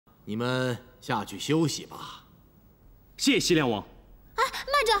你们下去休息吧。谢西凉王。哎，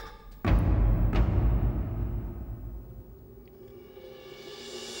慢着！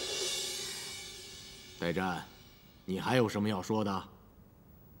代战，你还有什么要说的？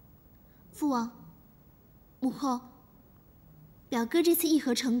父王、母后，表哥这次议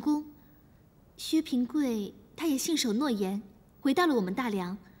和成功，薛平贵他也信守诺言，回到了我们大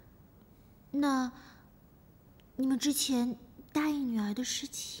梁。那你们之前答应女儿的事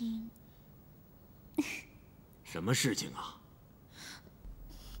情，什么事情啊？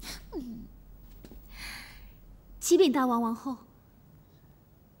启禀大王王后，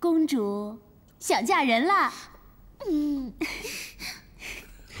公主想嫁人啦。哎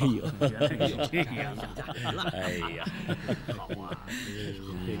呦，这样了，哎呀，好啊，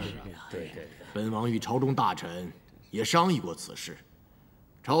对。本王与朝中大臣也商议过此事，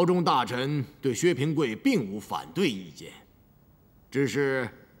朝中大臣对薛平贵并无反对意见，只是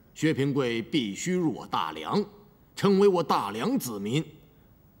薛平贵必须入我大梁，成为我大梁子民，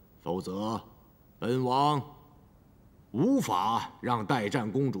否则本王无法让代战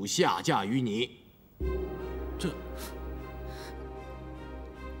公主下嫁于你。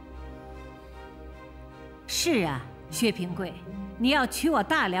是啊，薛平贵，你要娶我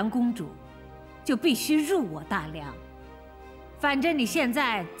大梁公主，就必须入我大梁。反正你现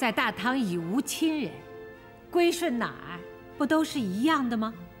在在大唐已无亲人，归顺哪儿不都是一样的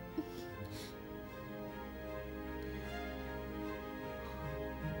吗？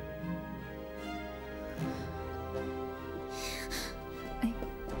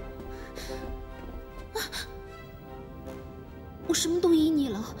我什么都依你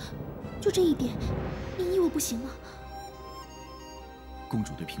了，就这一点，你依我不行吗？公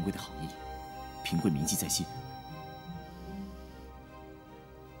主对平贵的好意，平贵铭记在心。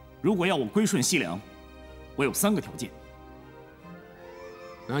如果要我归顺西凉，我有3个条件。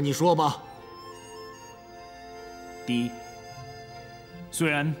那你说吧。第一，虽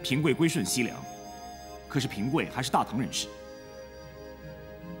然平贵归顺西凉，可是平贵还是大唐人士。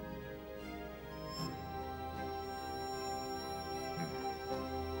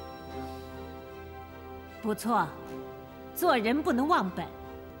不错，做人不能忘本，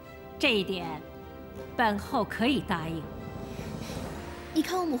这一点，本后可以答应。你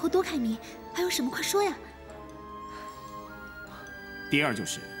看我母后多开明，还有什么快说呀？第二就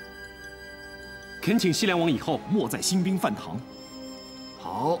是，恳请西凉王以后莫再兴兵犯唐。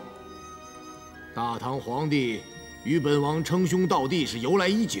好，大唐皇帝与本王称兄道弟是由来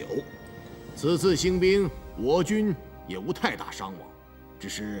已久，此次兴兵，我军也无太大伤亡，只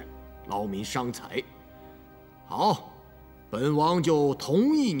是劳民伤财。好，本王就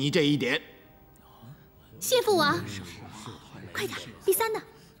同意你这一点。谢父王，快点，第3呢？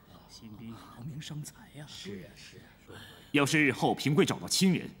新兵劳民伤财呀！是啊。要是日后平贵找到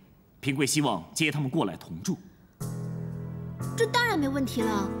亲人，平贵希望接他们过来同住。这当然没问题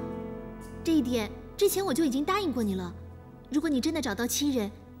了，这一点之前我就已经答应过你了。如果你真的找到亲人，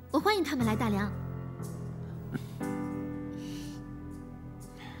我欢迎他们来大梁。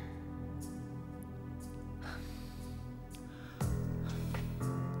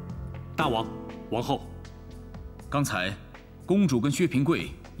大王、王后，刚才公主跟薛平贵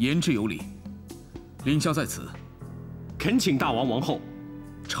言之有理，领孝在此，恳请大王、王后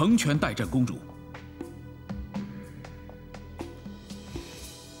成全代战公主。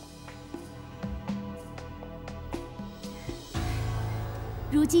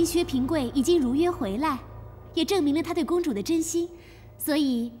如今薛平贵已经如约回来，也证明了他对公主的真心，所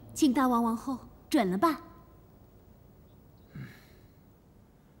以请大王、王后准了吧。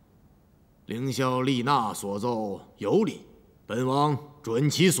凌霄丽娜所奏有理，本王准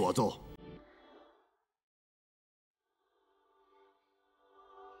其所奏。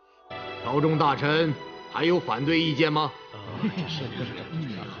朝中大臣还有反对意见吗？是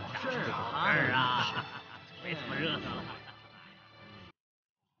啊，没怎么热闹了。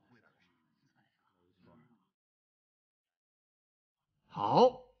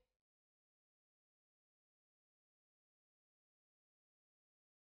好。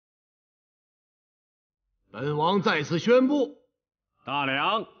本王在此宣布，大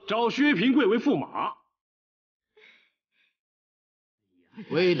梁召薛平贵为驸马，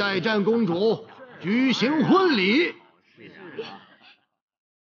为代战公主举行婚礼。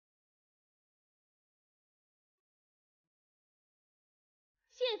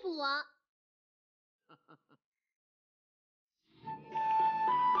谢父王。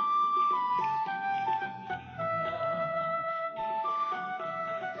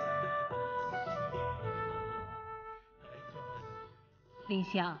凌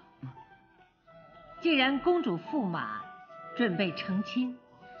霄，既然公主驸马准备成亲，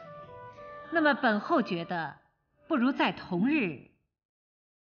那么本后觉得，不如在同日，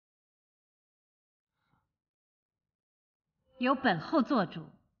由本后做主，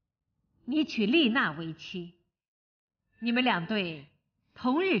你娶丽娜为妻，你们两对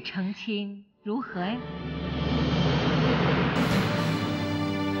同日成亲，如何呀？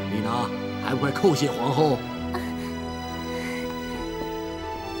丽娜，还不快叩谢皇后！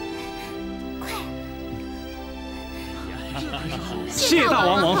谢大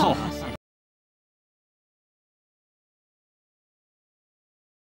王王后。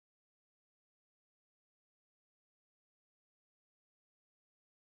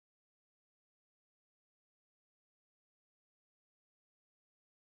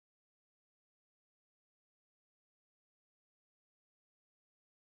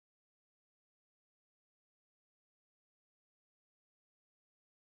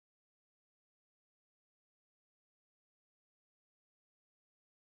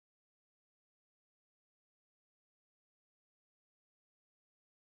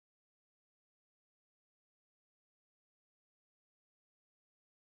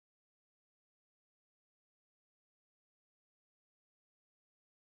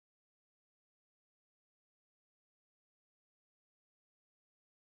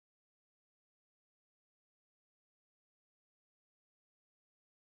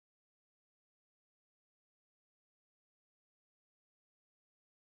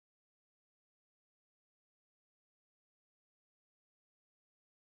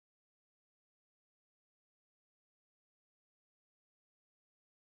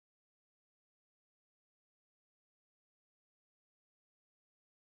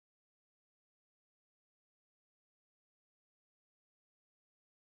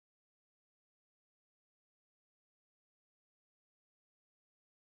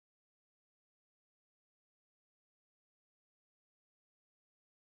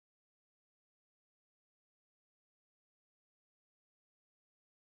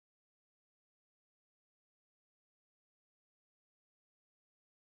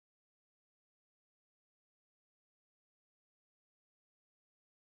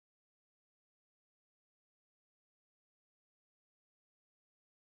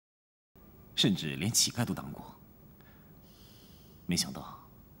甚至连乞丐都当过，没想到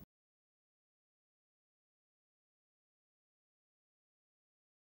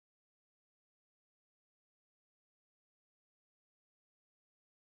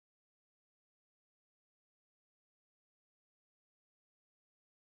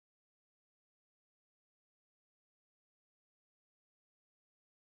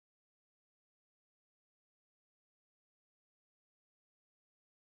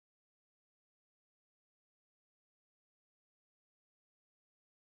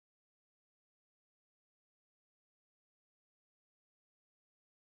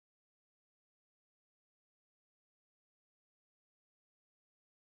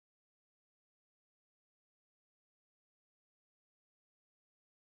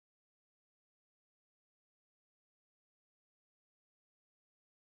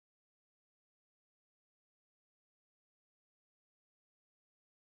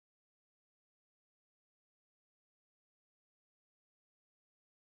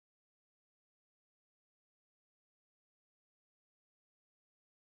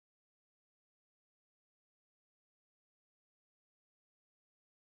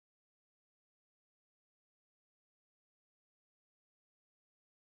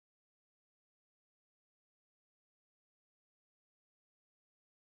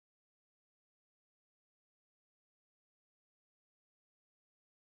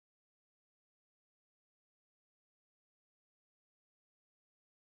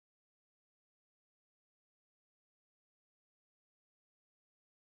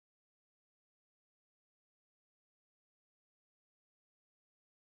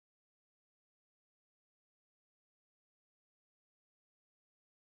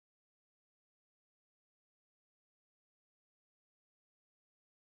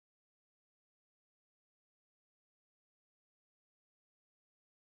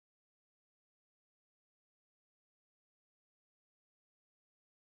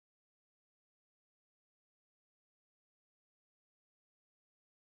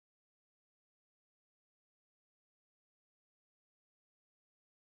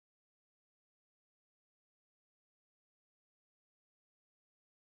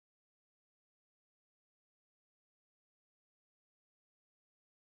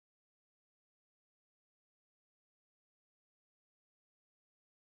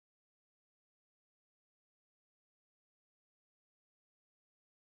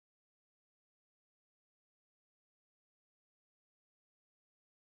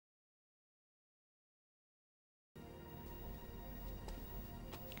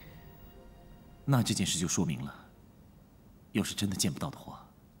那这件事就说明了，要是真的见不到的话，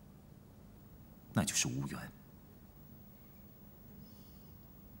那就是无缘。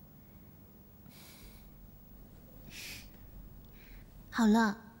好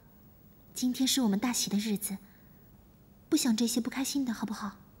了，今天是我们大喜的日子，不想这些不开心的，好不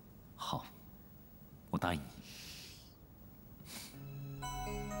好？好，我答应你。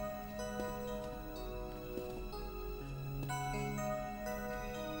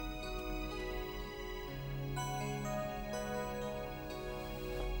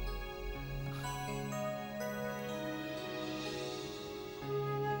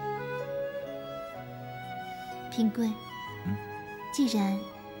平贵，既然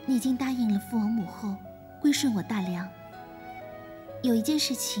你已经答应了父王母后归顺我大梁，有一件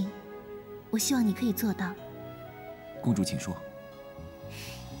事情，我希望你可以做到。公主，请说。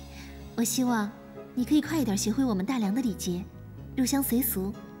我希望你可以快一点学会我们大梁的礼节，入乡随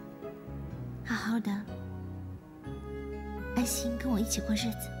俗，好好的安心跟我一起过日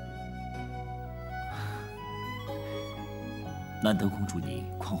子。难得公主你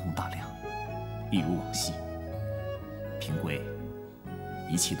宽宏大量，一如往昔。平贵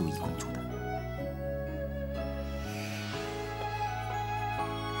一切都依公主的。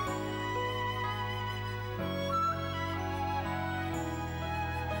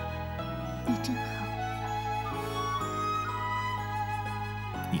你真好，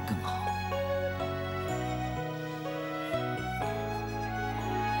你更好。